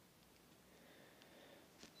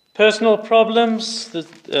Personal problems.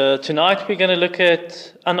 Tonight we're going to look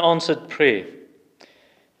at unanswered prayer.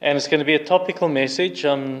 And it's going to be a topical message.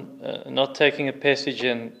 I'm not taking a passage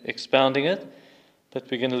and expounding it,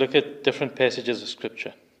 but we're going to look at different passages of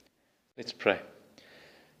Scripture. Let's pray.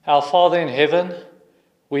 Our Father in heaven,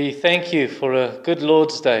 we thank you for a good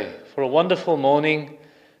Lord's Day, for a wonderful morning,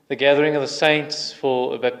 the gathering of the saints,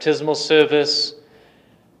 for a baptismal service.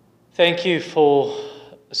 Thank you for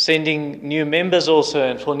sending new members also,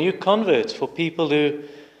 and for new converts, for people who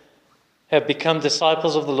have become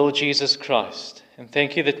disciples of the Lord Jesus Christ. And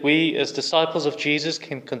thank you that we, as disciples of Jesus,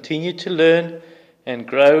 can continue to learn and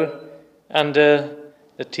grow under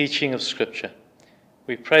the teaching of Scripture.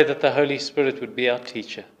 We pray that the Holy Spirit would be our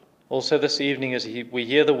teacher. Also this evening, as we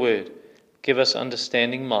hear the word, give us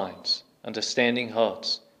understanding minds, understanding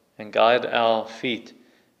hearts, and guide our feet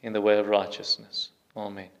in the way of righteousness.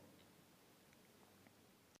 Amen.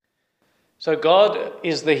 So God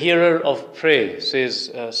is the hearer of prayer,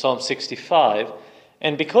 says Psalm 65.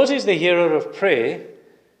 And because he's the hearer of prayer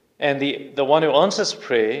and the one who answers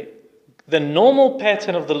prayer, the normal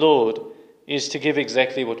pattern of the Lord is to give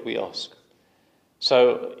exactly what we ask.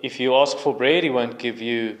 So if you ask for bread, he won't give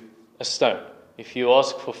you a stone. If you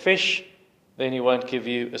ask for fish, then he won't give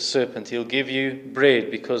you a serpent. He'll give you bread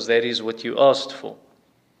because that is what you asked for.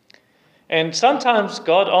 And sometimes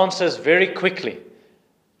God answers very quickly.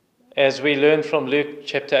 As we learn from Luke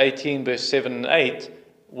chapter 18, verse 7 and 8,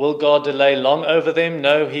 will God delay long over them?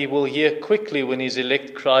 No, he will hear quickly when his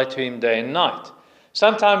elect cry to him day and night.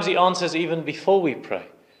 Sometimes he answers even before we pray,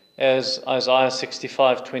 as Isaiah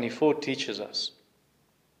 65:24 teaches us.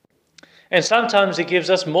 And sometimes he gives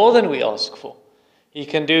us more than we ask for. He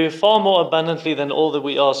can do far more abundantly than all that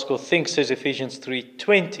we ask or think, says Ephesians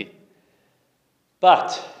 3:20.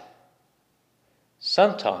 But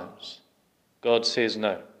sometimes God says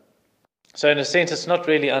no. So in a sense, it's not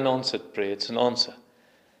really unanswered prayer, it's an answer.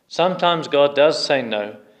 Sometimes God does say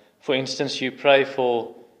no. For instance, you pray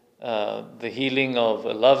for the healing of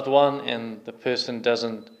a loved one and the person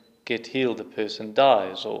doesn't get healed, the person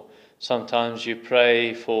dies. Or sometimes you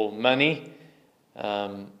pray for money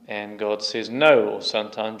and God says no. Or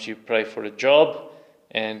sometimes you pray for a job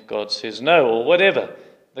and God says no, or whatever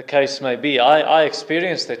the case may be. I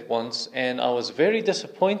experienced that once and I was very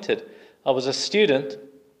disappointed. I was a student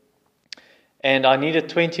and I needed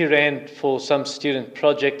 20 Rand for some student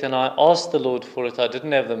project, and I asked the Lord for it. I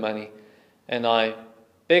didn't have the money. And I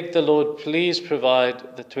begged the Lord, please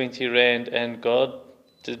provide the 20 Rand, and God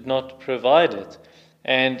did not provide it.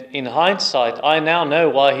 And in hindsight, I now know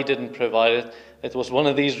why he didn't provide it. It was one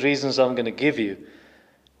of these reasons I'm going to give you,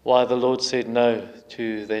 why the Lord said no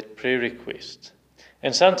to that prayer request.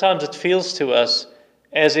 And sometimes it feels to us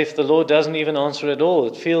as if the Lord doesn't even answer at all.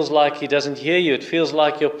 It feels like he doesn't hear you. It feels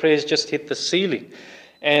like your prayers just hit the ceiling.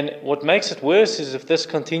 And what makes it worse is if this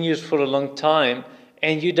continues for a long time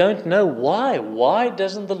and you don't know why. Why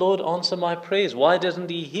doesn't the Lord answer my prayers? Why doesn't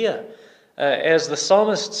he hear? As the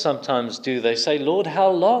psalmists sometimes do, they say, Lord, how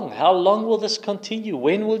long? How long will this continue?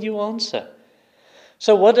 When will you answer?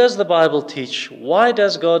 So what does the Bible teach? Why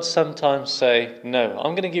does God sometimes say no?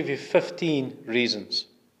 I'm going to give you 15 reasons.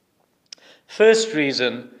 First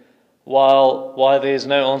reason why there's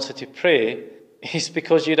no answer to prayer is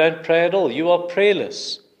because you don't pray at all. You are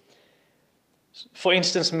prayerless. For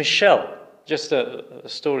instance, Michelle, just a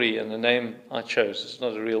story and a name I chose. It's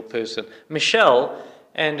not a real person. Michelle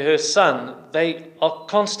and her son, they are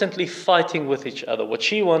constantly fighting with each other. What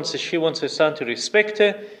she wants is she wants her son to respect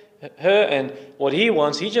her, and what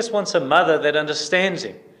he just wants a mother that understands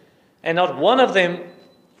him. And not one of them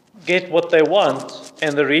get what they want.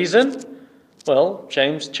 And the reason? Well,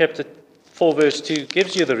 James chapter 4 verse 2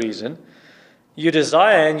 gives you the reason. You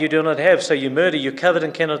desire and you do not have, so you murder. You covet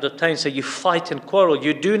and cannot obtain, so you fight and quarrel.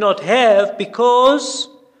 You do not have because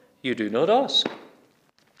you do not ask.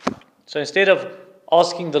 So instead of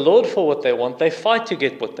asking the Lord for what they want, they fight to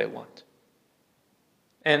get what they want.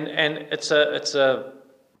 And it's a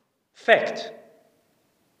fact.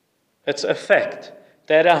 It's a fact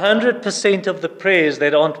that 100% of the prayers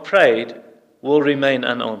that aren't prayed will remain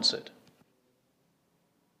unanswered.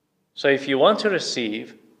 So if you want to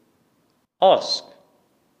receive, ask.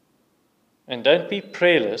 And don't be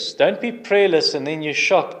prayerless. Don't be prayerless and then you're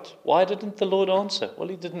shocked. Why didn't the Lord answer? Well,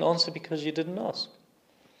 he didn't answer because you didn't ask.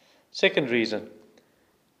 Second reason,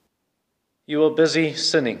 you are busy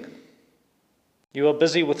sinning. You are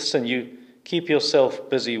busy with sin. You keep yourself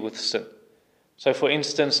busy with sin. So for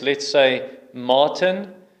instance, let's say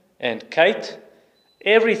Martin and Kate,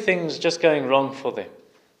 everything's just going wrong for them.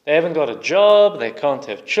 They haven't got a job, they can't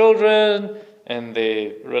have children, and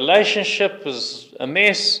their relationship is a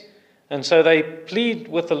mess. And so they plead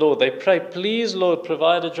with the Lord. They pray, please, Lord,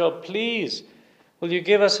 provide a job. Please, will you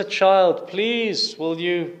give us a child? Please, will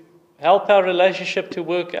you help our relationship to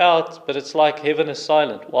work out? But it's like heaven is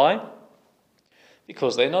silent. Why?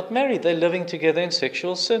 Because they're not married. They're living together in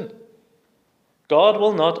sexual sin. God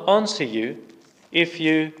will not answer you if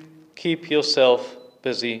you keep yourself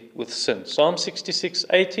busy with sin. Psalm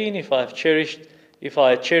 66:18, if I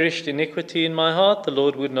had cherished iniquity in my heart, the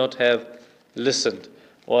Lord would not have listened.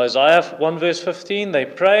 Or Isaiah 1 verse 15, they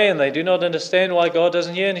pray and they do not understand why God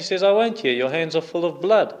doesn't hear, and he says, I won't hear, your hands are full of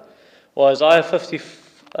blood. Or Isaiah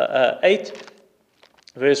 58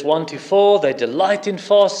 verse 1 to 4, they delight in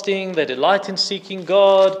fasting, they delight in seeking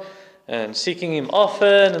God and seeking Him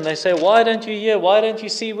often, and they say, why don't you hear, why don't you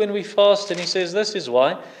see when we fast? And he says, this is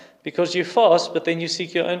why. Because you fast, but then you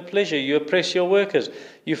seek your own pleasure. You oppress your workers.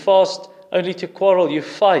 You fast only to quarrel. You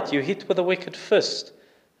fight. You hit with a wicked fist.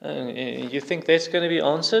 And you think that's going to be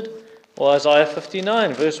answered? Or Isaiah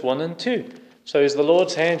 59, verse 1 and 2. So is the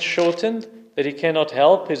Lord's hand shortened that He cannot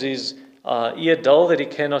help? Is His ear dull that He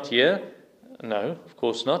cannot hear? No, of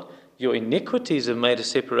course not. Your iniquities have made a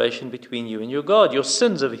separation between you and your God. Your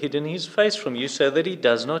sins have hidden His face from you so that He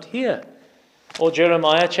does not hear. Or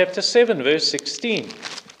Jeremiah chapter 7, verse 16.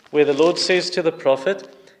 Where the Lord says to the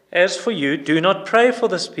prophet, as for you, do not pray for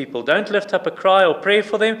this people. Don't lift up a cry or pray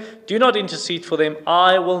for them. Do not intercede for them.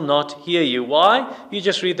 I will not hear you. Why? You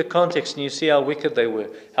just read the context and you see how wicked they were,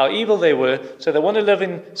 how evil they were. So they want to live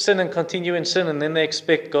in sin and continue in sin, and then they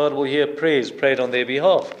expect God will hear prayers prayed on their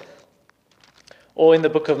behalf. Or in the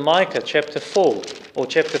book of Micah, chapter 4, or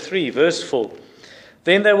chapter 3, verse 4.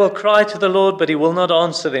 Then they will cry to the Lord, but He will not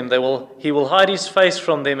answer them. He will hide His face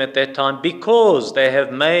from them at that time, because they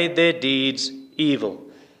have made their deeds evil.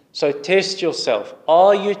 So test yourself.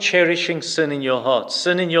 Are you cherishing sin in your heart,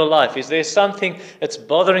 sin in your life? Is there something that's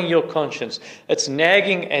bothering your conscience? It's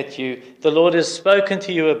nagging at you. The Lord has spoken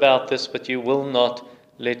to you about this, but you will not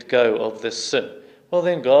let go of this sin. Well,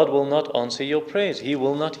 then God will not answer your prayers. He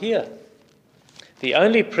will not hear. The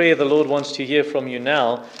only prayer the Lord wants to hear from you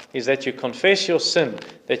now is that you confess your sin,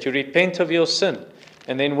 that you repent of your sin.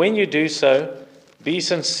 And then when you do so, be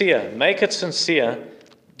sincere. Make it sincere.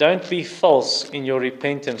 Don't be false in your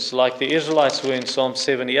repentance like the Israelites were in Psalm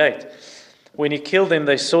 78. When He killed them,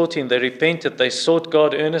 they sought Him, they repented, they sought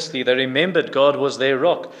God earnestly, they remembered God was their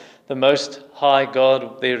rock, the Most High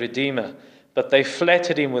God, their Redeemer. But they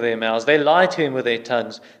flattered Him with their mouths, they lied to Him with their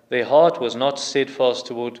tongues. Their heart was not steadfast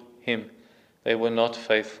toward Him. They were not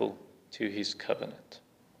faithful to His covenant.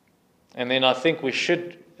 And then I think we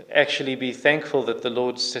should actually be thankful that the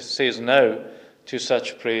Lord says no to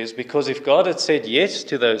such prayers, because if God had said yes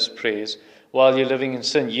to those prayers while you're living in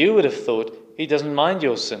sin, you would have thought He doesn't mind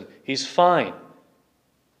your sin. He's fine.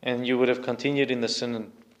 And you would have continued in the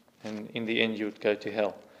sin, and in the end you would go to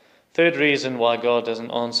hell. Third reason why God doesn't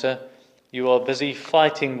answer, you are busy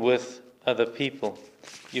fighting with other people.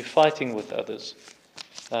 You're fighting with others.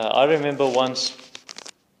 I remember once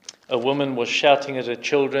a woman was shouting at her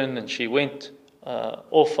children, and she went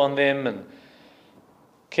off on them and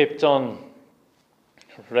kept on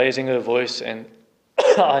raising her voice, and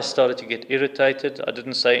I started to get irritated. I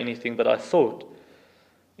didn't say anything, but I thought,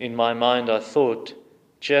 in my mind,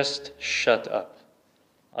 just shut up.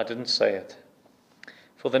 I didn't say it.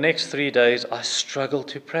 For the next 3 days, I struggled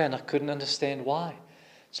to pray, and I couldn't understand why.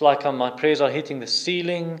 It's like my prayers are hitting the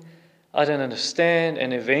ceiling. I don't understand,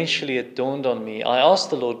 and eventually it dawned on me. I asked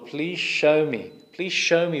the Lord, please show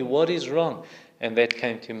me what is wrong. And that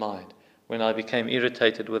came to mind when I became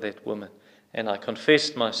irritated with that woman. And I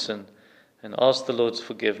confessed my sin and asked the Lord's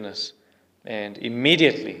forgiveness. And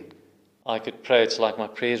immediately I could pray. It's like my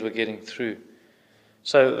prayers were getting through.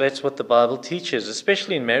 So that's what the Bible teaches,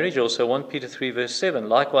 especially in marriage also. 1 Peter 3 verse 7.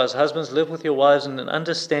 Likewise, husbands, live with your wives in an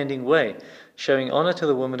understanding way, showing honor to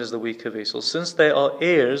the woman as the weaker vessel, since they are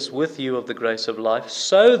heirs with you of the grace of life,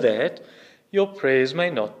 so that your prayers may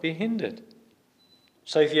not be hindered.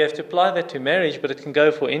 So if you have to apply that to marriage, but it can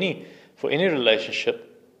go for any relationship,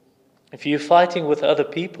 if you're fighting with other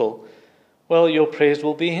people, well, your prayers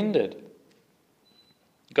will be hindered.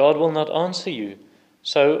 God will not answer you.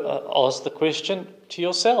 So ask the question to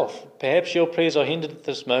yourself. Perhaps your prayers are hindered at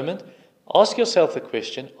this moment. Ask yourself the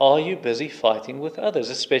question, are you busy fighting with others,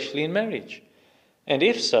 especially in marriage? And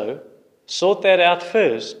if so, sort that out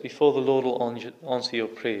first before the Lord will answer your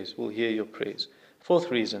prayers, will hear your prayers.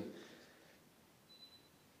 Fourth reason,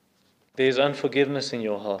 there's unforgiveness in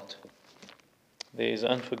your heart. There is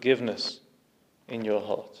unforgiveness in your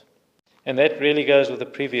heart. And that really goes with the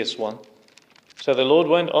previous one. So the Lord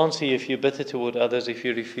won't answer you if you're bitter toward others, if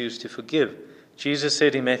you refuse to forgive. Jesus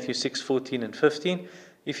said in Matthew 6:14 and 15,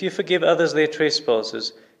 if you forgive others their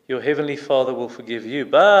trespasses, your heavenly Father will forgive you.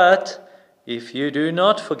 But if you do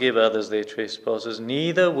not forgive others their trespasses,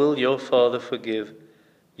 neither will your Father forgive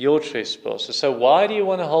your trespasses. So why do you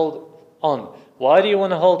want to hold on? Why do you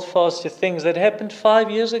want to hold fast to things that happened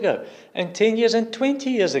 5 years ago and 10 years and 20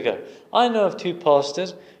 years ago? I know of 2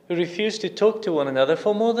 pastors who refused to talk to one another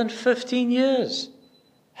for more than 15 years.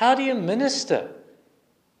 How do you minister?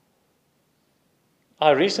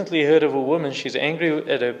 I recently heard of a woman, she's angry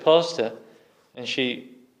at her pastor, and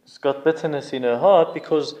she's got bitterness in her heart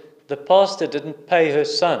because the pastor didn't pay her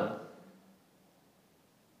son.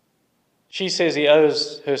 She says he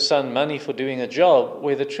owes her son money for doing a job,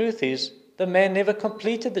 where the truth is the man never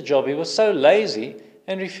completed the job. He was so lazy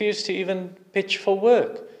and refused to even pitch for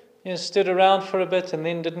work. Stood around for a bit and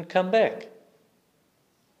then didn't come back.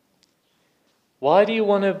 Why do you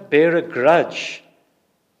want to bear a grudge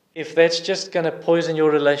if that's just going to poison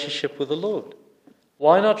your relationship with the Lord?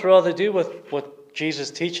 Why not rather do what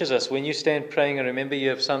Jesus teaches us? When you stand praying and remember you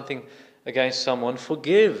have something against someone,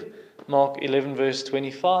 forgive. Mark 11 verse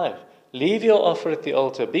 25. Leave your offer at the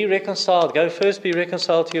altar. Be reconciled. Go first, be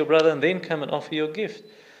reconciled to your brother, and then come and offer your gift.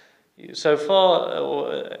 So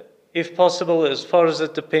far, if possible, as far as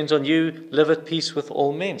it depends on you, live at peace with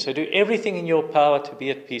all men. So do everything in your power to be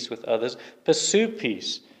at peace with others. Pursue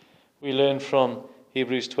peace. We learn from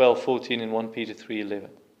Hebrews 12:14 and 1 Peter 3:11.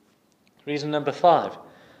 Reason number 5,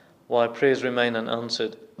 why prayers remain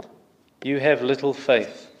unanswered. You have little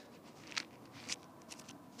faith.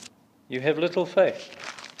 You have little faith.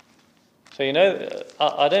 So,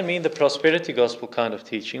 I don't mean the prosperity gospel kind of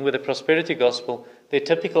teaching. With the prosperity gospel, their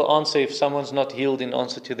typical answer if someone's not healed in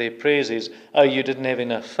answer to their prayers is, oh, you didn't have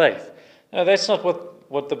enough faith. No, that's not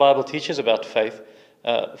what the Bible teaches about faith.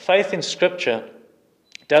 Faith in Scripture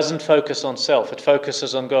doesn't focus on self. It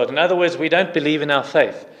focuses on God. In other words, we don't believe in our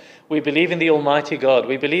faith. We believe in the Almighty God.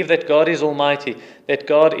 We believe that God is Almighty, that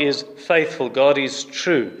God is faithful, God is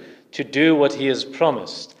true to do what He has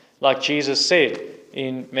promised. Like Jesus said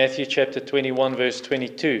in Matthew chapter 21, verse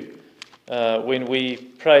 22, when we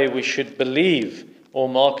pray, we should believe. Or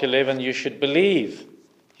Mark 11, you should believe.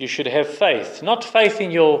 You should have faith. Not faith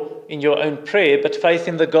in your own prayer, but faith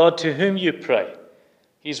in the God to whom you pray.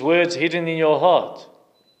 His words hidden in your heart.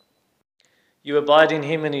 You abide in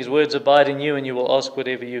Him and His words abide in you, and you will ask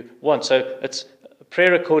whatever you want. So it's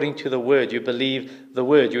prayer according to the Word. You believe the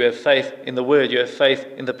Word. You have faith in the Word. You have faith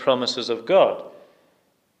in the promises of God.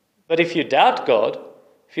 But if you doubt God,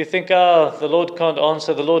 if you think, the Lord can't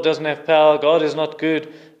answer, the Lord doesn't have power, God is not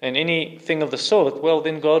good, and anything of the sort, well,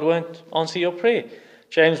 then God won't answer your prayer.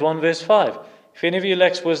 James 1 verse 5. If any of you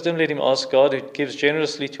lacks wisdom, let him ask God, who gives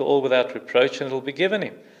generously to all without reproach, and it will be given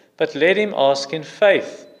him. But let him ask in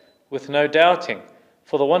faith, with no doubting.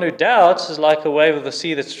 For the one who doubts is like a wave of the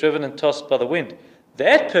sea that's driven and tossed by the wind.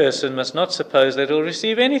 That person must not suppose that he'll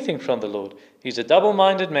receive anything from the Lord. He's a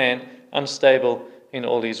double-minded man, unstable in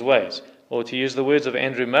all his ways. Or to use the words of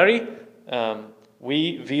Andrew Murray,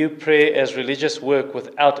 we view prayer as religious work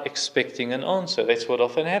without expecting an answer. That's what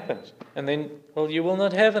often happens. And then, well, you will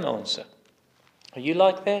not have an answer. Are you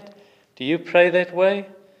like that? Do you pray that way?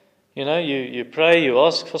 You pray, you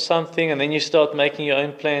ask for something, and then you start making your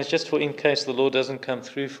own plans just for in case the Lord doesn't come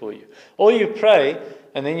through for you. Or you pray,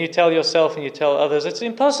 and then you tell yourself and you tell others, it's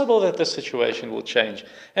impossible that this situation will change.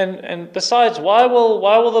 And besides, why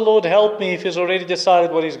will the Lord help me if He's already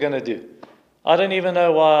decided what He's going to do? I don't even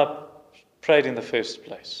know why I prayed in the first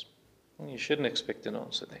place. Well, you shouldn't expect an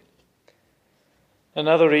answer then.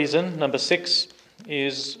 Another reason, number 6,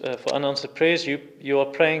 is for unanswered prayers, you are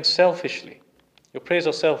praying selfishly. Your prayers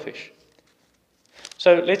are selfish.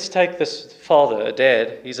 So let's take this father, a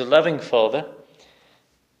dad. He's a loving father.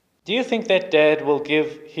 Do you think that dad will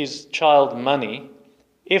give his child money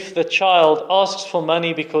if the child asks for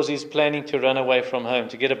money because he's planning to run away from home,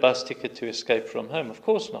 to get a bus ticket to escape from home? Of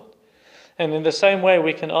course not. And in the same way,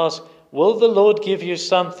 we can ask, will the Lord give you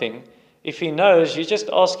something if He knows you're just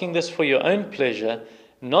asking this for your own pleasure,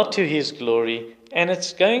 not to His glory, and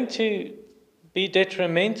it's going to be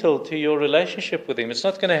detrimental to your relationship with Him? It's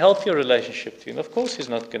not going to help your relationship to Him. Of course He's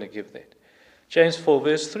not going to give that. James 4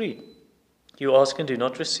 verse 3. You ask and do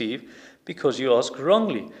not receive because you ask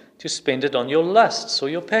wrongly, to spend it on your lusts or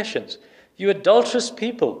your passions. You adulterous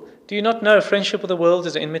people, do you not know friendship with the world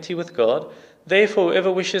is enmity with God? Therefore,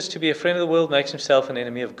 whoever wishes to be a friend of the world makes himself an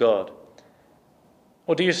enemy of God.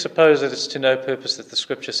 Or do you suppose that it's to no purpose that the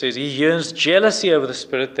Scripture says He yearns jealousy over the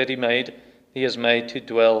Spirit that He has made to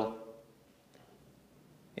dwell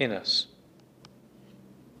in us?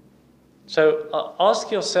 So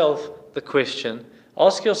ask yourself the question,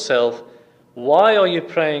 why are you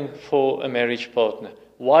praying for a marriage partner?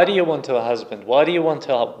 Why do you want a husband? Why do you want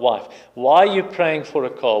a wife? Why are you praying for a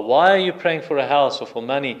car? Why are you praying for a house or for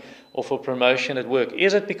money or for promotion at work?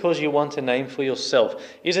 Is it because you want a name for yourself?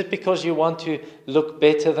 Is it because you want to look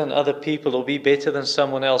better than other people or be better than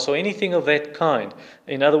someone else or anything of that kind?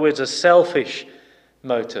 In other words, a selfish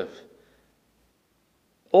motive.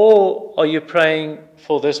 Or are you praying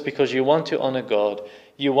for this because you want to honor God?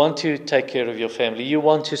 You want to take care of your family. You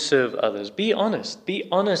want to serve others. Be honest. Be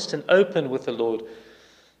honest and open with the Lord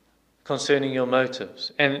concerning your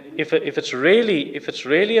motives. And if it's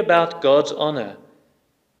really about God's honor,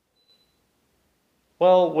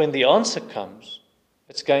 well, when the answer comes,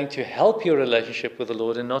 it's going to help your relationship with the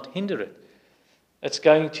Lord and not hinder it. It's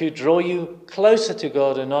going to draw you closer to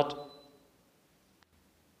God and not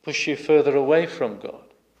push you further away from God.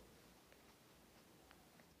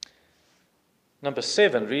 Number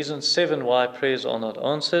 7, reason 7 why prayers are not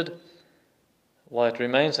answered, why it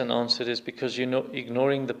remains unanswered, is because you're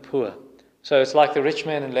ignoring the poor. So it's like the rich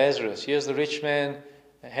man and Lazarus. Here's the rich man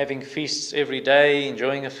having feasts every day,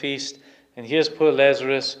 enjoying a feast. And here's poor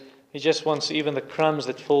Lazarus. He just wants even the crumbs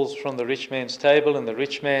that falls from the rich man's table. And the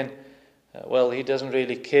rich man, he doesn't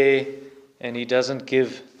really care. And he doesn't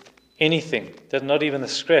give anything, not even the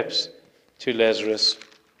scraps, to Lazarus.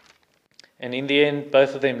 And in the end,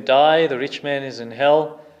 both of them die. The rich man is in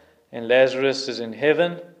hell, and Lazarus is in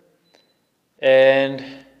heaven. And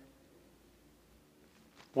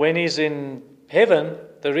when he's in heaven,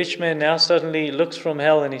 the rich man now suddenly looks from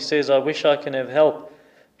hell and he says, I wish I can have help.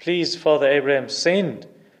 Please, Father Abraham, send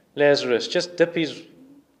Lazarus. Just dip his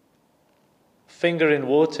finger in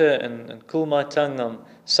water and cool my tongue. I'm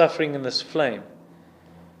suffering in this flame.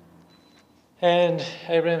 And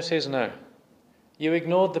Abraham says, no. You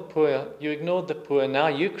ignored the poor. Now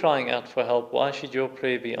you're crying out for help. Why should your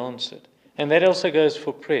prayer be answered? And that also goes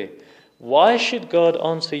for prayer. Why should God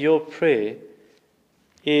answer your prayer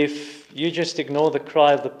if you just ignore the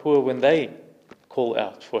cry of the poor when they call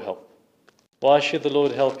out for help? Why should the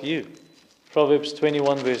Lord help you? Proverbs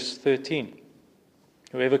 21 verse 13.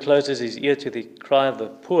 Whoever closes his ear to the cry of the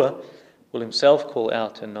poor will himself call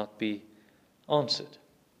out and not be answered.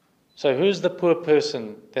 So who's the poor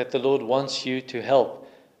person that the Lord wants you to help?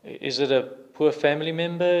 Is it a poor family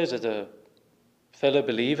member? Is it a fellow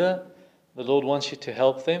believer? The Lord wants you to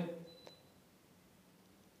help them.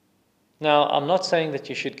 Now, I'm not saying that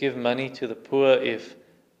you should give money to the poor if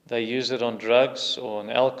they use it on drugs or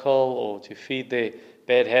on alcohol or to feed their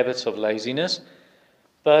bad habits of laziness.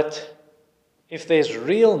 But if there's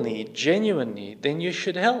real need, genuine need, then you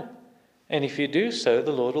should help. And if you do so,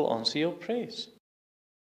 the Lord will answer your prayers.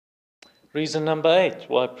 Reason number 8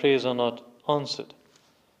 why prayers are not answered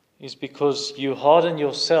is because you harden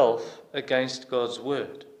yourself against God's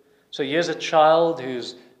word. So here's a child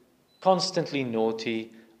who's constantly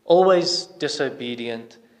naughty, always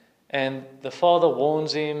disobedient, and the father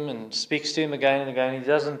warns him and speaks to him again and again. He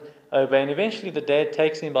doesn't obey, and eventually the dad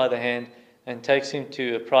takes him by the hand and takes him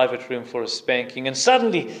to a private room for a spanking. And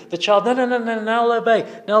suddenly the child, no, now I'll obey.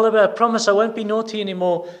 I promise I won't be naughty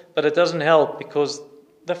anymore. But it doesn't help because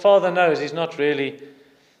the father knows he's not really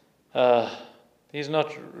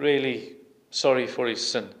sorry for his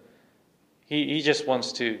sin. He just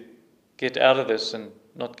wants to get out of this and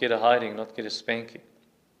not get a hiding, not get a spanking.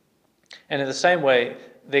 And in the same way,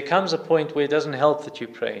 there comes a point where it doesn't help that you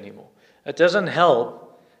pray anymore. It doesn't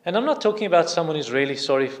help. And I'm not talking about someone who's really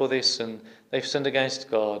sorry for their sin. They've sinned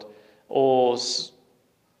against God. Or,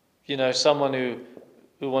 someone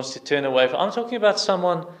who wants to turn away. I'm talking about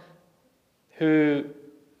someone who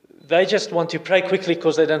they just want to pray quickly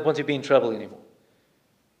because they don't want to be in trouble anymore.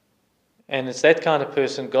 And it's that kind of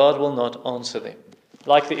person, God will not answer them.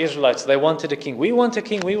 Like the Israelites, they wanted a king. We want a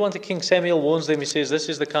king. Samuel warns them. He says, this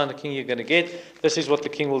is the kind of king you're going to get. This is what the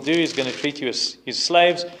king will do. He's going to treat you as his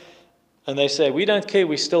slaves. And they say, we don't care.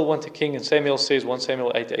 We still want a king. And Samuel says, 1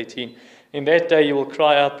 Samuel 8:18, in that day you will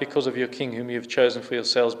cry out because of your king whom you have chosen for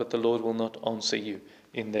yourselves, but the Lord will not answer you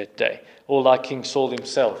in that day. Or like King Saul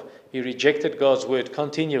himself, he rejected God's word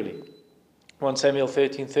continually. 1 Samuel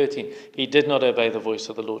 13:13, he did not obey the voice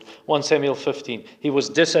of the Lord. 1 Samuel 15, he was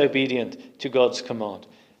disobedient to God's command.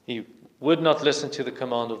 He would not listen to the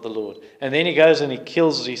command of the Lord. And then he goes and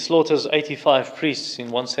he slaughters 85 priests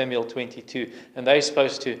in 1 Samuel 22. And they're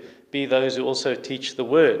supposed to be those who also teach the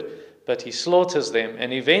word. But he slaughters them.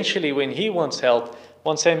 And eventually when he wants help,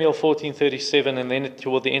 1 Samuel 14:37, and then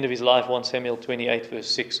toward the end of his life, 1 Samuel 28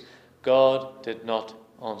 verse 6, God did not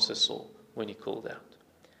answer Saul when he called out.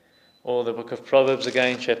 Or the book of Proverbs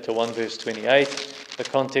again, chapter 1, verse 28. The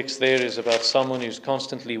context there is about someone who's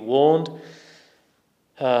constantly warned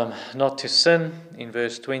not to sin. In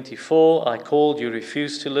verse 24, I called, you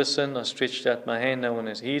refused to listen. I stretched out my hand, no one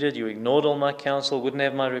has heeded. You ignored all my counsel, wouldn't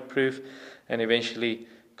have my reproof. And eventually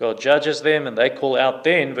God judges them, and they call out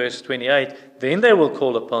then, verse 28, then they will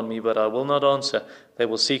call upon me, but I will not answer. They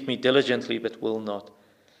will seek me diligently, but will not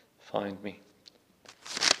find me.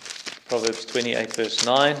 Proverbs 28, verse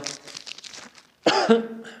 9.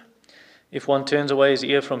 If one turns away his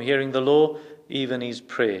ear from hearing the law, even his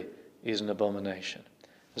prayer is an abomination.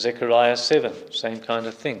 Zechariah 7, same kind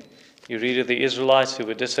of thing. You read of the Israelites who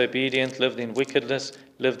were disobedient, lived in wickedness,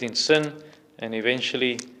 lived in sin, and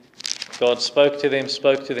eventually God spoke to them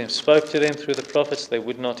through the prophets. They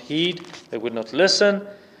would not heed, they would not listen.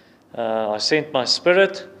 I sent my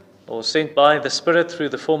spirit, or sent by the Spirit through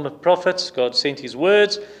the form of prophets. God sent his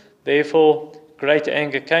words. Therefore, great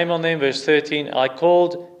anger came on them. Verse 13, I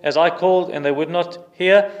called, and they would not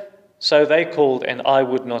hear. So they called, and I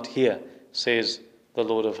would not hear, says the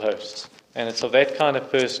Lord of hosts. And it's of that kind of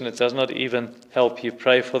person. It does not even help you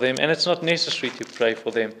pray for them. And it's not necessary to pray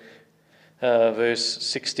for them. Verse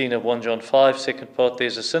 16 of 1 John 5, second part,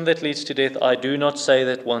 there's a sin that leads to death. I do not say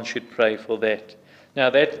that one should pray for that. Now,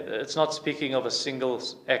 that it's not speaking of a single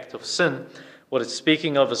act of sin. What it's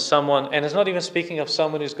speaking of is someone, and it's not even speaking of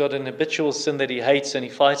someone who's got an habitual sin that he hates and he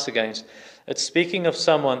fights against. It's speaking of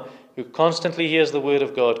someone who constantly hears the word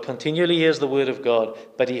of God, continually hears the word of God,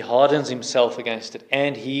 but he hardens himself against it,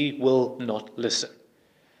 and he will not listen.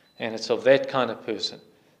 And it's of that kind of person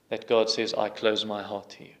that God says, I close my heart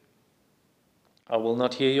to you. I will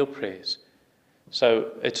not hear your prayers.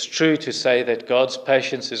 So it's true to say that God's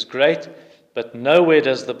patience is great, but nowhere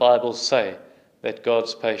does the Bible say that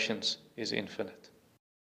God's patience is infinite.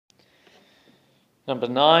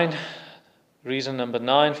 Reason number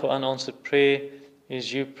 9 for unanswered prayer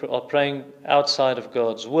is you are praying outside of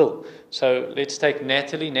God's will. So let's take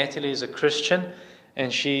Natalie. Natalie is a Christian,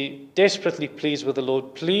 and she desperately pleads with the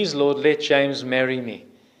Lord, please, Lord, let James marry me.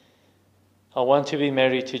 I want to be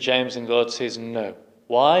married to James, and God says no.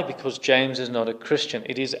 Why? Because James is not a Christian.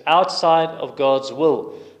 It is outside of God's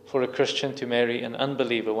will for a Christian to marry an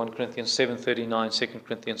unbeliever. 1 Corinthians 7:39, 2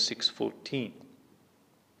 Corinthians 6:14.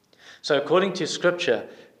 So according to Scripture,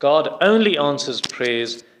 God only answers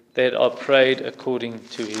prayers that are prayed according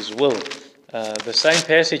to his will. The same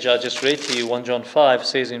passage I just read to you, 1 John 5,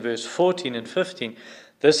 says in verse 14 and 15,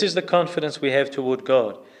 this is the confidence we have toward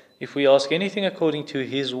God. If we ask anything according to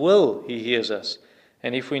his will, he hears us.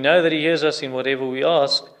 And if we know that he hears us in whatever we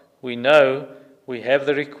ask, we know we have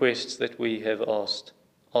the requests that we have asked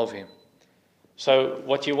of him. So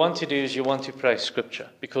what you want to do is you want to pray Scripture,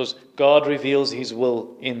 because God reveals his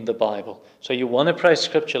will in the Bible. So you want to pray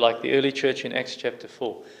Scripture like the early church in Acts chapter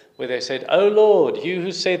 4, where they said, O Lord, you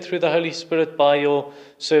who said through the Holy Spirit by your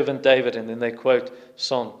servant David, and then they quote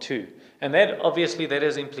Psalm 2. And that obviously that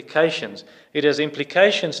has implications. It has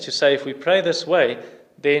implications to say if we pray this way,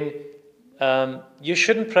 then you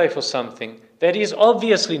shouldn't pray for something that is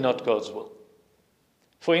obviously not God's will.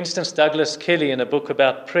 For instance, Douglas Kelly, in a book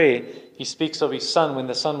about prayer, he speaks of his son. When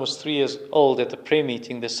the son was 3 years old at the prayer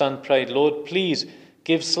meeting, the son prayed, Lord, please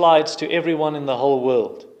give slides to everyone in the whole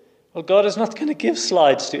world. Well, God is not going to give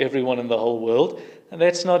slides to everyone in the whole world, and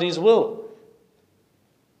that's not his will.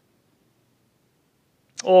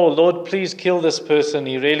 Oh, Lord, please kill this person.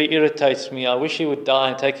 He really irritates me. I wish he would die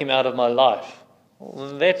and take him out of my life.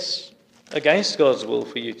 Well, that's against God's will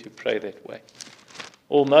for you to pray that way.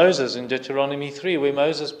 Or Moses in Deuteronomy 3, where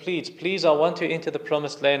Moses pleads, please, I want to enter the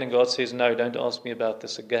promised land. And God says, no, don't ask me about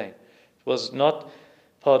this again. It was not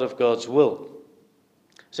part of God's will.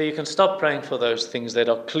 So you can stop praying for those things that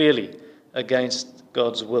are clearly against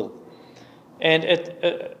God's will. And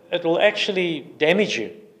it will actually damage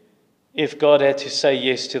you if God had to say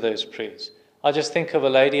yes to those prayers. I just think of a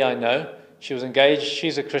lady I know. She was engaged.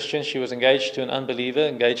 She's a Christian. She was engaged to an unbeliever,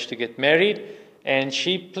 engaged to get married. And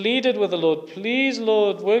she pleaded with the Lord, please,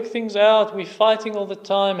 Lord, work things out. We're fighting all the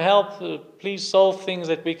time. Help. Please solve things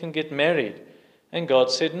that we can get married. And God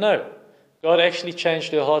said no. God actually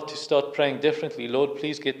changed her heart to start praying differently. Lord,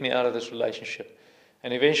 please get me out of this relationship.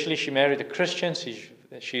 And eventually she married a Christian.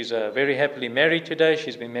 She's very happily married today.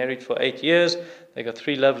 She's been married for 8 years. They got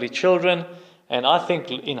 3 lovely children. And I think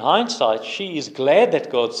in hindsight, she is glad that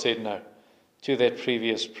God said no to that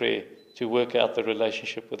previous prayer to work out the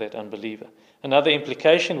relationship with that unbeliever. Another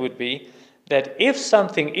implication would be that if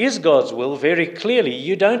something is God's will, very clearly,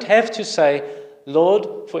 you don't have to say,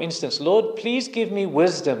 Lord, for instance, Lord, please give me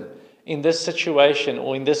wisdom in this situation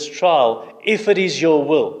or in this trial, if it is your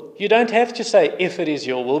will. You don't have to say, if it is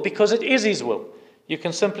your will, because it is his will. You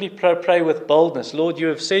can simply pray with boldness. Lord, you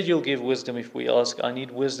have said you'll give wisdom if we ask. I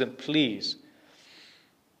need wisdom, please.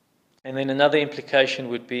 And then another implication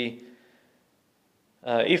would be,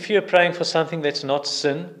 if you're praying for something that's not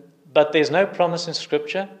sin, but there's no promise in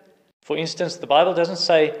Scripture. For instance, the Bible doesn't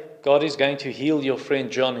say God is going to heal your friend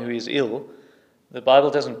John who is ill. The Bible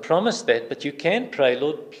doesn't promise that, but you can pray,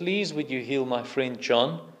 Lord, please would you heal my friend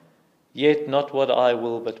John, yet not what I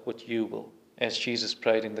will, but what you will, as Jesus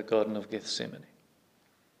prayed in the Garden of Gethsemane.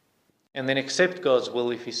 And then accept God's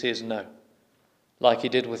will if he says no, like he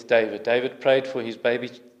did with David. David prayed for his baby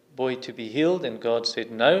boy to be healed, and God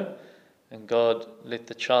said no, and God let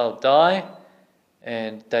the child die,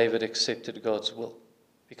 and David accepted God's will,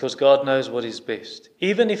 because God knows what is best,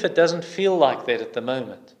 even if it doesn't feel like that at the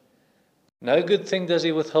moment. No good thing does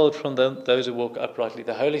he withhold from those who walk uprightly.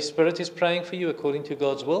 The Holy Spirit is praying for you according to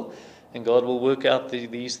God's will, and God will work out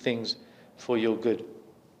these things for your good.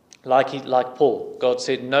 Like Paul, God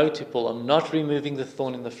said no to Paul. I'm not removing the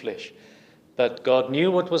thorn in the flesh. But God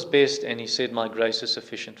knew what was best, and he said, my grace is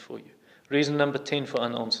sufficient for you. Reason number 10 for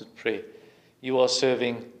unanswered prayer. You are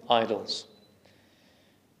serving idols.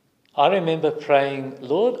 I remember praying,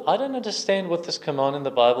 Lord, I don't understand what this command in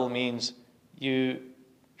the Bible means. You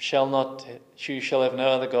shall have no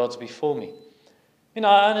other gods before me.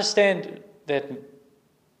 I understand that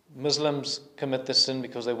Muslims commit the sin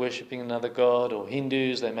because they're worshipping another god, or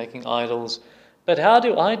Hindus, they're making idols. But how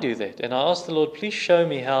do I do that? And I asked the Lord, please show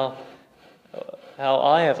me how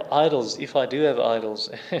I have idols, if I do have idols.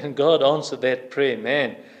 And God answered that prayer.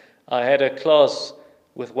 Man, I had a class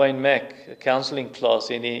with Wayne Mack, a counseling class,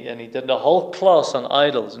 and he did a whole class on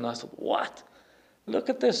idols. And I thought, what? Look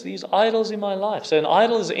at this, these idols in my life. So an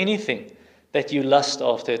idol is anything that you lust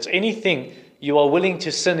after. It's anything you are willing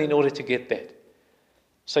to sin in order to get that.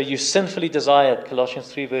 So you sinfully desired,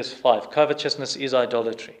 Colossians 3 verse 5. Covetousness is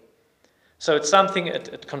idolatry. So it's something,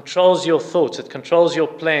 it controls your thoughts, it controls your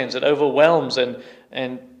plans, it overwhelms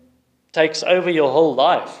and takes over your whole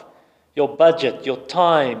life. Your budget, your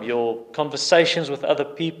time, your conversations with other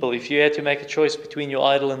people. If you had to make a choice between your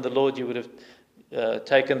idol and the Lord, you would have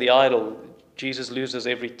taken the idol. Jesus loses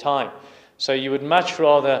every time. So you would much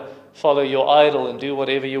rather follow your idol and do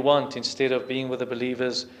whatever you want instead of being with the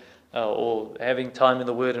believers or having time in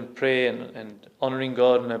the Word and prayer and honoring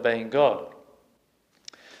God and obeying God.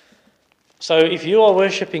 So if you are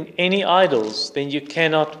worshipping any idols, then you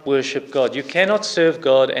cannot worship God. You cannot serve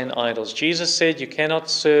God and idols. Jesus said you cannot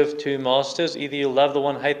serve two masters. Either you'll love the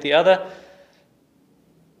one, hate the other,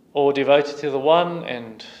 or devoted to the one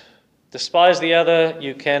and despise the other.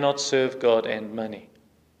 You cannot serve God and money.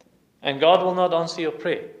 And God will not answer your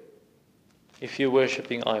prayer if you're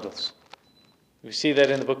worshipping idols. We see that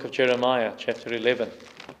in the book of Jeremiah, chapter 11,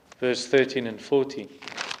 verse 13 and 14.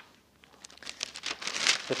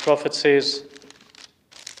 The prophet says,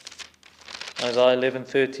 Isaiah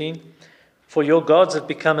 11:13, for your gods have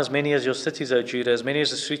become as many as your cities, O Judah, as many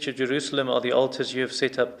as the streets of Jerusalem are the altars you have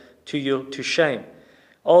set up to shame,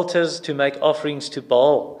 altars to make offerings to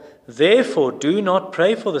Baal. Therefore do not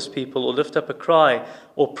pray for this people or lift up a cry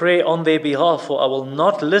or pray on their behalf, for I will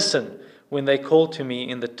not listen when they call to me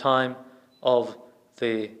in the time of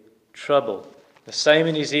their trouble. The same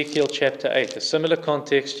in Ezekiel chapter 8, a similar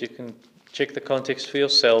context. You can check the context for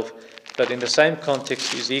yourself, but in the same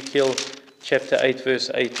context, Ezekiel chapter 8 verse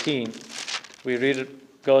 18, we read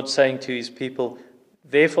God saying to his people,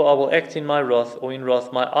 therefore I will act in my wrath, or in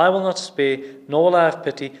wrath, my eye will not spare, nor will I have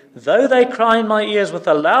pity. Though they cry in my ears with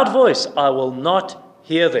a loud voice, I will not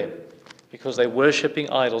hear them, because they're worshipping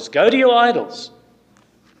idols. Go to your idols.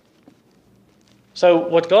 So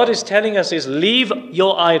what God is telling us is leave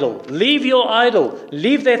your idol. Leave your idol.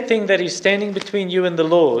 Leave that thing that is standing between you and the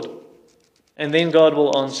Lord, and then God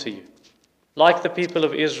will answer you. Like the people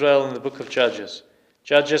of Israel in the book of Judges.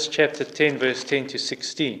 Judges chapter 10 verse 10 to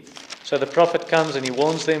 16. So the prophet comes and he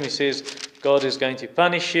warns them. He says, God is going to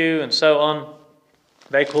punish you and so on.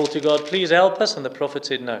 They call to God, please help us. And the prophet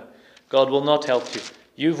said, no, God will not help you.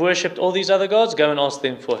 You've worshipped all these other gods. Go and ask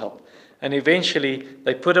them for help. And eventually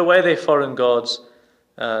they put away their foreign gods.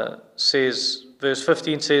 Verse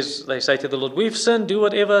 15 says, they say to the Lord, we've sinned, do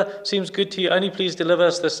whatever seems good to you, only please deliver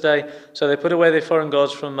us this day. So they put away their foreign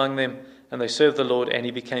gods from among them, and they served the Lord, and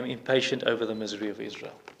he became impatient over the misery of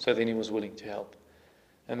Israel. So then he was willing to help.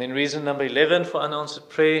 And then reason number 11 for unanswered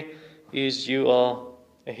prayer is you are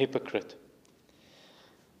a hypocrite.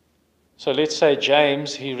 So let's say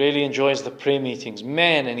James, he really enjoys the prayer meetings.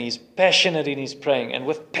 Man, and he's passionate in his praying. And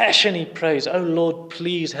with passion he prays, oh Lord,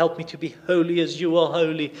 please help me to be holy as you are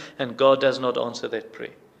holy. And God does not answer that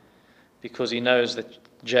prayer because he knows that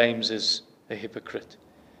James is a hypocrite.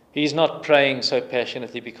 He's not praying so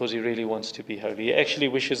passionately because he really wants to be holy. He actually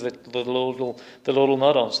wishes that the Lord will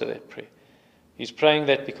not answer that prayer. He's praying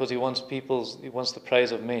that because he wants the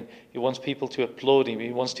praise of men. He wants people to applaud him. He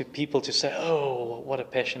wants people to say, oh, what a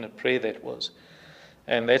passionate prayer that was.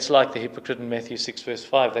 And that's like the hypocrite in Matthew 6 verse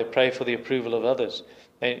 5. They pray for the approval of others.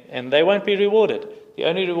 And they won't be rewarded. The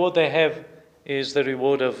only reward they have is the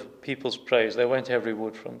reward of people's praise. They won't have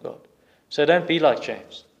reward from God. So don't be like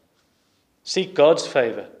James. Seek God's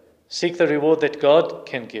favor. Seek the reward that God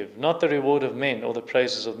can give, not the reward of men or the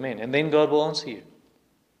praises of men. And then God will answer you.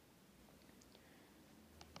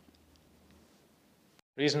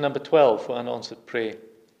 Reason number 12 for unanswered prayer.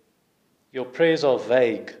 Your prayers are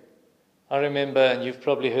vague. I remember, and you've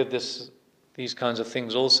probably heard these kinds of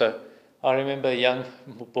things also. I remember a young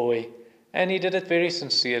boy, and he did it very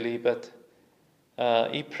sincerely, but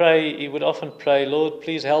he would often pray, Lord,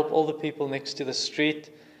 please help all the people next to the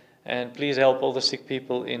street, and please help all the sick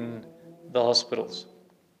people in the hospitals,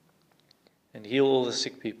 and heal all the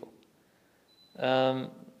sick people.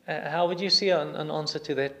 How would you see an answer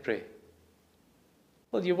to that prayer?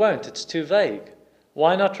 Well, you won't. It's too vague.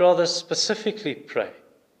 Why not rather specifically pray?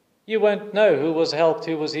 You won't know who was helped,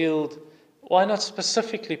 who was healed. Why not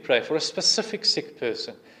specifically pray for a specific sick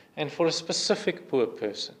person and for a specific poor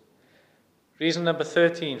person? Reason number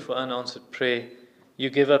 13 for unanswered prayer, you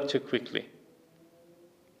give up too quickly.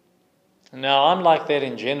 Now, I'm like that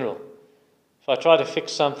in general. If I try to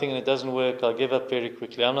fix something and it doesn't work, I'll give up very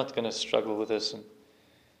quickly. I'm not going to struggle with this and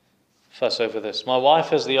fuss over this. My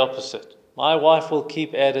wife is the opposite. My wife will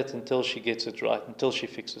keep at it until she gets it right, until she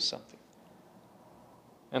fixes something.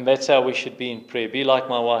 And that's how we should be in prayer. Be like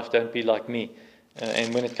my wife, don't be like me.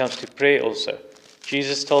 And when it comes to prayer also.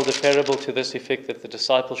 Jesus told a parable to this effect that the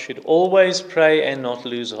disciples should always pray and not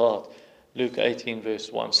lose heart. Luke 18 verse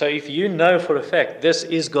 1. So if you know for a fact this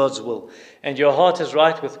is God's will and your heart is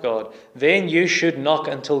right with God, then you should knock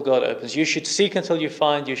until God opens. You should seek until you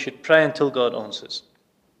find. You should pray until God answers.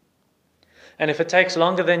 And if it takes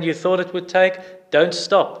longer than you thought it would take, don't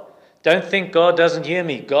stop. Don't think God doesn't hear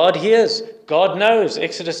me. God hears. God knows.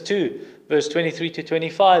 Exodus 2, verse 23 to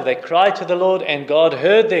 25. They cried to the Lord and God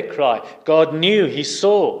heard their cry. God knew. He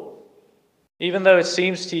saw. Even though it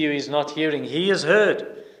seems to you He's not hearing, He has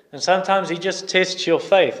heard. And sometimes He just tests your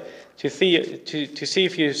faith to see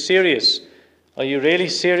if you're serious. Are you really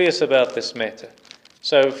serious about this matter?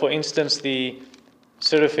 So, for instance, the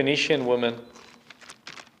Syrophoenician woman,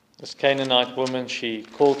 this Canaanite woman, she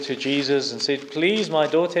called to Jesus and said, please, my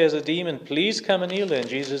daughter has a demon. Please come and heal her. And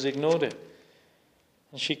Jesus ignored her.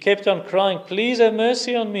 And she kept on crying, please have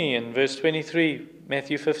mercy on me. In verse 23,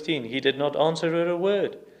 Matthew 15, He did not answer her a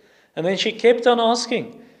word. And then she kept on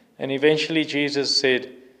asking. And eventually Jesus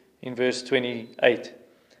said in verse 28,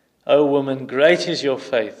 O woman, great is your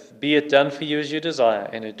faith. Be it done for you as you desire.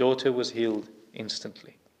 And her daughter was healed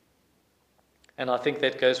instantly. And I think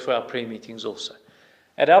that goes for our prayer meetings also.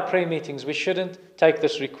 At our prayer meetings, we shouldn't take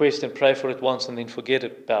this request and pray for it once and then forget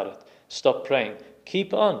about it. Stop praying.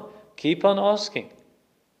 Keep on. Keep on asking.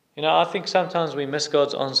 You know, I think sometimes we miss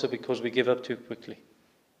God's answer because we give up too quickly.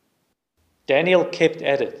 Daniel kept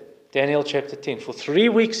at it. Daniel chapter 10. For 3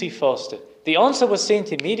 weeks he fasted. The answer was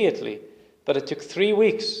sent immediately, but it took 3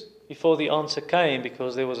 weeks before the answer came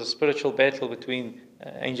because there was a spiritual battle between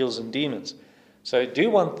angels and demons. So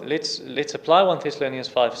let's apply 1 Thessalonians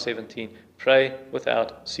 5:17. Pray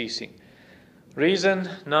without ceasing. Reason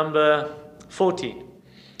number 14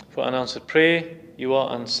 for unanswered prayer, you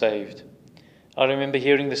are unsaved. I remember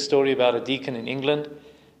hearing the story about a deacon in England,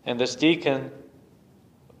 and this deacon,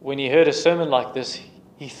 when he heard a sermon like this,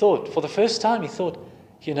 he thought, for the first time, he thought,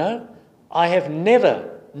 you know, I have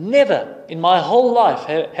never in my whole life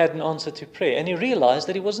had an answer to prayer. And he realized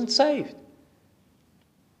that he wasn't saved.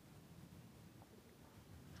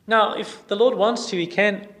 Now, if the Lord wants to, He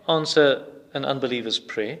can answer an unbeliever's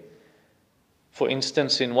prayer. For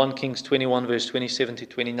instance, in 1 Kings 21, verse 27 to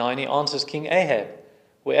 29, He answers King Ahab,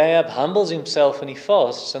 where Ahab humbles himself and he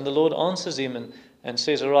fasts, and the Lord answers him and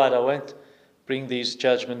says, all right, I won't bring these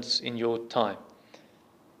judgments in your time.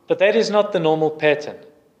 But that is not the normal pattern.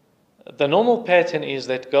 The normal pattern is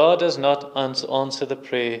that God does not answer the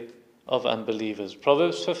prayer of unbelievers.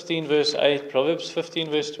 Proverbs 15, verse 8, Proverbs 15,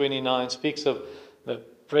 verse 29 speaks of the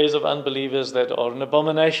prayers of unbelievers that are an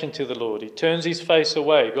abomination to the Lord. He turns His face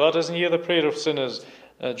away. God doesn't hear the prayer of sinners.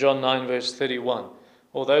 John 9 verse 31.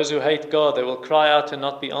 Or those who hate God, they will cry out and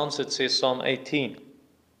not be answered, says Psalm 18.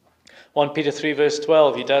 1 Peter 3 verse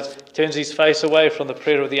 12. He turns His face away from the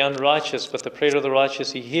prayer of the unrighteous, but the prayer of the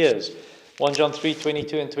righteous He hears. 1 John 3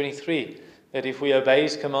 22 and 23. That if we obey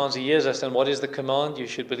His commands, He hears us. And what is the command? You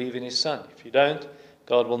should believe in His Son. If you don't,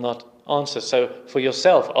 God will not answer. So for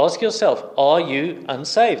yourself, ask yourself, are you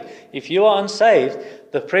unsaved? If you are unsaved,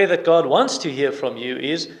 the prayer that God wants to hear from you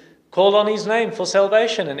is, Call on his name for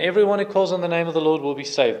salvation, and everyone who calls on the name of the Lord will be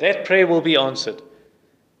saved. That prayer will be answered.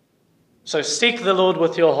 So seek the Lord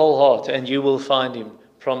with your whole heart, and you will find him,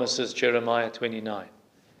 promises Jeremiah 29,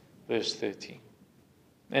 verse 13.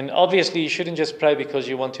 And obviously, you shouldn't just pray because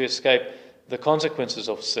you want to escape the consequences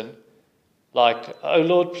of sin. Like, oh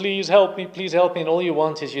Lord, please help me, please help me. And all you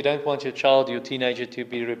want is you don't want your child, your teenager to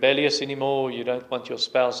be rebellious anymore. You don't want your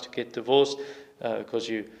spouse to get divorced because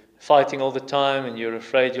you're fighting all the time and you're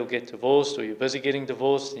afraid you'll get divorced, or you're busy getting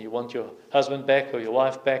divorced and you want your husband back or your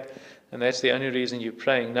wife back. And that's the only reason you're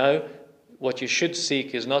praying. No, what you should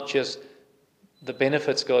seek is not just the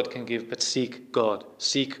benefits God can give, but seek God.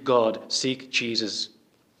 Seek God. Seek Jesus.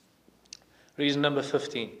 Reason number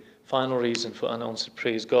 15, final reason for unanswered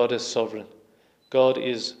prayers: God is sovereign. God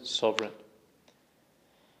is sovereign.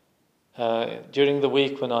 During the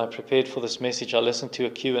week when I prepared for this message, I listened to a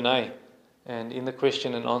Q&A. And in the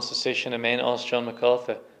question and answer session, a man asked John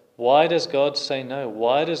MacArthur, why does God say no?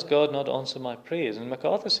 Why does God not answer my prayers? And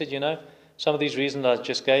MacArthur said, some of these reasons I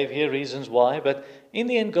just gave here, reasons why, but in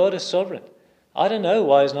the end, God is sovereign. I don't know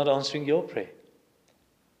why he's not answering your prayer.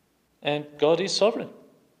 And God is sovereign.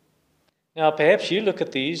 Now, perhaps you look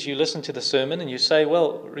at these, you listen to the sermon, and you say,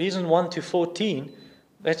 well, reason 1 to 14,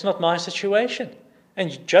 that's not my situation.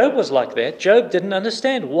 And Job was like that. Job didn't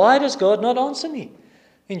understand. Why does God not answer me?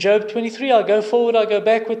 In Job 23, I go forward, I go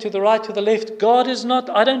backward, to the right, to the left. God is not,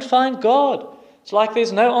 I don't find God. It's like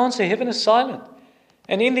there's no answer. Heaven is silent.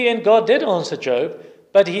 And in the end, God did answer Job,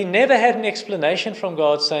 but he never had an explanation from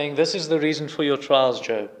God saying, this is the reason for your trials,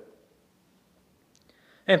 Job.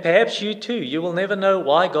 And perhaps you too, you will never know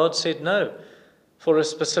why God said no for a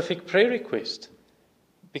specific prayer request.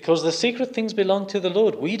 Because the secret things belong to the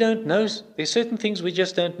Lord. We don't know. There's certain things we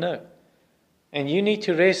just don't know. And you need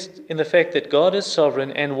to rest in the fact that God is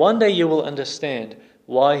sovereign, and one day you will understand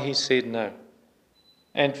why he said no.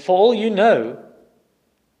 And for all you know,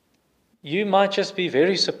 you might just be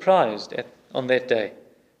very surprised on that day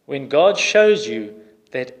when God shows you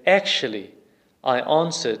that actually I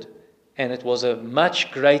answered, and it was a much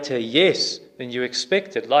greater yes than you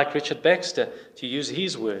expected. Like Richard Baxter, to use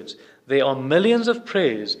his words, there are millions of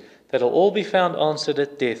prayers that will all be found answered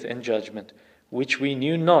at death and judgment, which we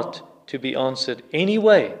knew not to be answered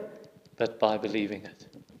anyway, but by believing it.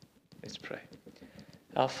 Let's pray.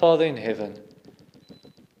 Our Father in heaven,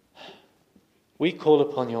 we call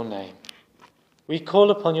upon your name. We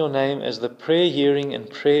call upon your name as the prayer-hearing and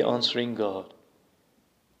prayer-answering God.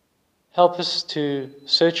 Help us to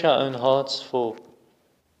search our own hearts for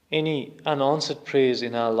any unanswered prayers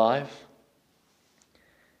in our life,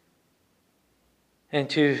 and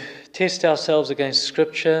to test ourselves against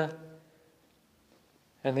Scripture,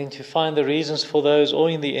 and then to find the reasons for those, or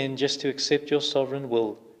in the end just to accept your sovereign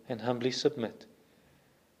will and humbly submit,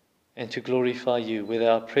 and to glorify you, whether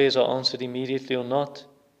our prayers are answered immediately or not.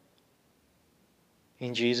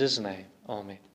 In Jesus' name, amen.